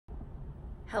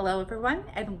Hello everyone,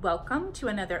 and welcome to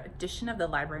another edition of the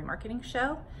Library Marketing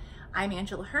Show. I'm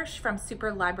Angela Hursh from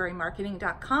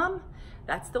superlibrarymarketing.com.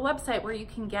 That's the website where you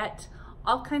can get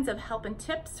all kinds of help and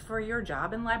tips for your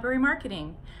job in library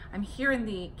marketing. I'm here in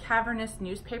the cavernous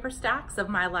newspaper stacks of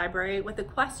my library with a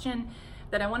question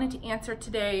that I wanted to answer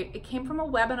today. It came from a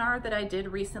webinar that I did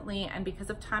recently, and because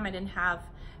of time I didn't have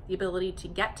the ability to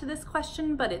get to this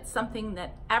question, but it's something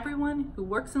that everyone who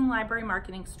works in library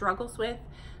marketing struggles with.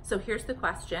 So here's the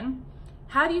question.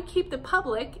 How do you keep the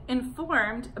public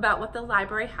informed about what the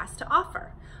library has to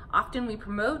offer? Often we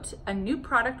promote a new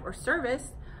product or service,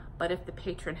 but if the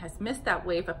patron has missed that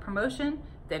wave of promotion,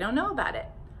 they don't know about it.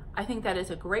 I think that is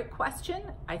a great question.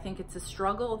 I think it's a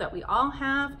struggle that we all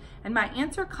have. And my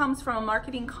answer comes from a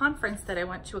marketing conference that I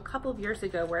went to a couple of years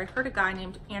ago where I heard a guy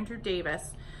named Andrew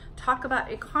Davis talk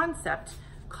about a concept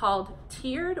called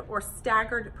tiered or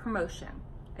staggered promotion.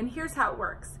 And here's how it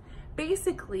works.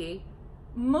 Basically,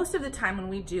 most of the time when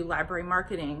we do library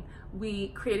marketing, we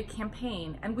create a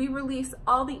campaign and we release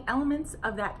all the elements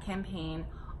of that campaign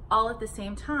all at the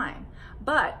same time.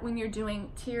 But when you're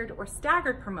doing tiered or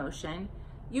staggered promotion,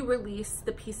 you release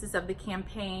the pieces of the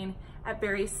campaign at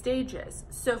various stages.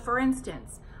 So for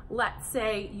instance, let's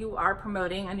say you are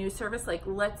promoting a new service, like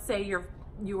let's say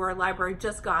your library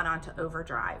just got onto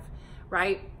Overdrive,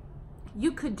 right?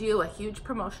 You could do a huge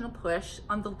promotional push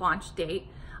on the launch date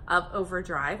of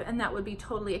Overdrive, and that would be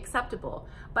totally acceptable.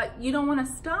 But you don't want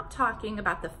to stop talking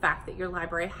about the fact that your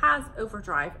library has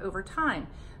Overdrive over time.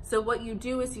 So what you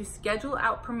do is you schedule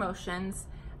out promotions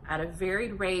at a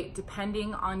varied rate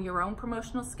depending on your own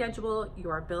promotional schedule,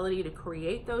 your ability to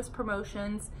create those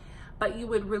promotions, but you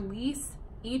would release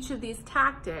each of these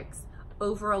tactics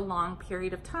over a long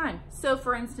period of time. So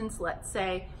for instance, let's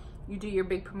say you do your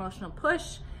big promotional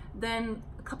push, then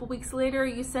a couple weeks later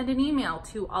you send an email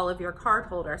to all of your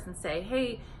cardholders and say,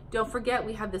 hey, don't forget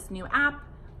we have this new app,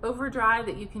 Overdrive,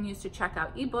 that you can use to check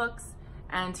out ebooks,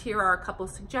 and here are a couple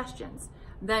suggestions.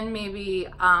 Then maybe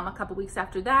a couple weeks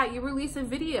after that, you release a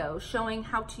video showing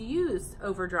how to use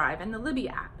Overdrive and the Libby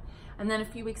app. And then a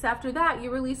few weeks after that,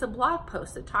 you release a blog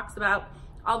post that talks about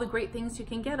all the great things you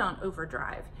can get on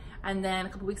Overdrive. And then a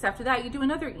couple weeks after that, you do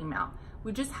another email.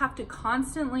 We just have to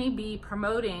constantly be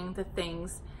promoting the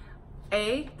things,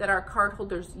 A, that our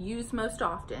cardholders use most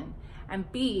often,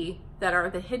 and B, that are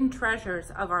the hidden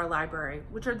treasures of our library,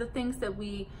 which are the things that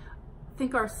we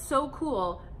think are so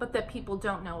cool, but that people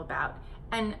don't know about.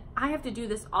 And I have to do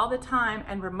this all the time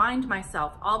and remind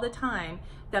myself all the time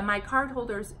that my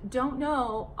cardholders don't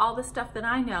know all the stuff that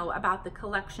I know about the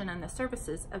collection and the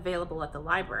services available at the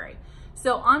library.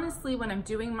 So honestly, when I'm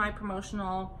doing my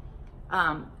promotional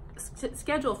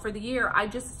schedule for the year, I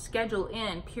just schedule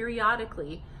in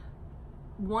periodically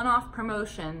one-off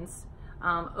promotions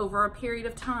over a period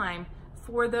of time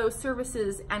for those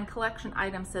services and collection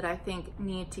items that I think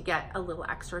need to get a little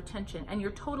extra attention. And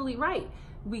you're totally right.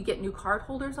 We get new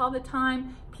cardholders all the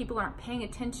time. People aren't paying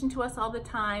attention to us all the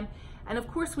time. And of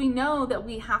course, we know that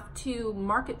we have to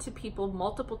market to people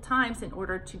multiple times in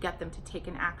order to get them to take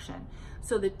an action.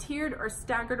 So the tiered or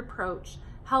staggered approach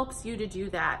helps you to do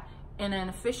that in an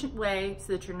efficient way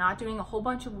so that you're not doing a whole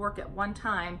bunch of work at one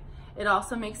time. It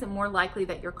also makes it more likely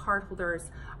that your cardholders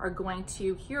are going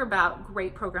to hear about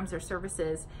great programs or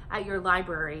services at your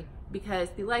library, because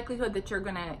the likelihood that you're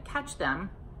going to catch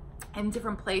them in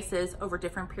different places over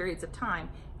different periods of time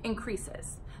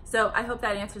increases. So I hope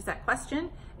that answers that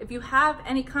question. If you have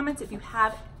any comments, if you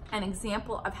have an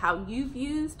example of how you've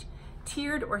used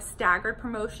tiered or staggered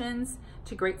promotions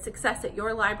to great success at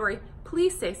your library,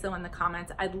 please say so in the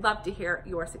comments. I'd love to hear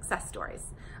your success stories.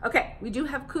 Okay, we do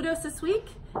have kudos this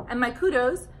week, and my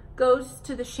kudos goes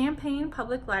to the Champaign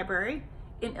Public Library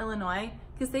in Illinois,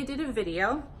 because they did a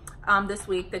video this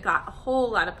week that got a whole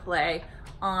lot of play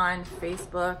on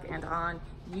Facebook and on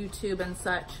YouTube and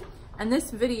such. And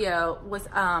this video was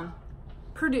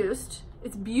produced,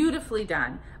 it's beautifully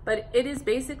done, but it is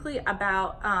basically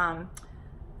about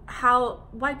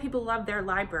why people love their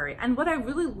library. And what I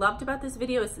really loved about this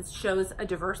video is it shows a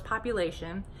diverse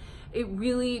population. It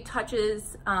really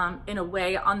touches in a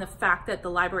way on the fact that the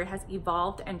library has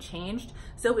evolved and changed.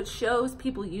 So it shows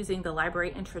people using the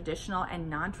library in traditional and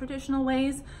non-traditional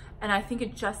ways. And I think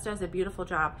it just does a beautiful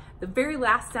job. The very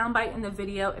last soundbite in the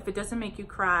video, if it doesn't make you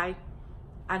cry,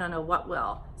 I don't know what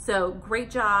will. So great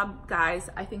job, guys.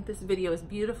 I think this video is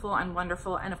beautiful and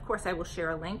wonderful. And of course, I will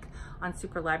share a link on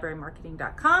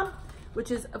superlibrarymarketing.com,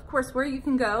 which is of course where you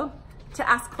can go to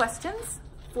ask questions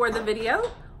for the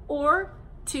video, or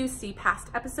to see past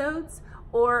episodes,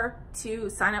 or to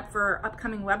sign up for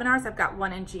upcoming webinars. I've got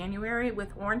one in January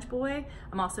with Orange Boy.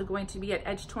 I'm also going to be at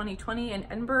Edge 2020 in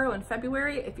Edinburgh in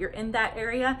February. If you're in that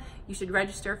area, you should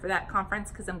register for that conference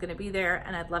because I'm going to be there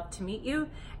and I'd love to meet you.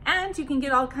 And you can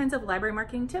get all kinds of library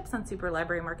marketing tips on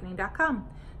superlibrarymarketing.com.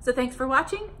 So thanks for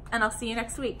watching, and I'll see you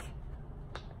next week.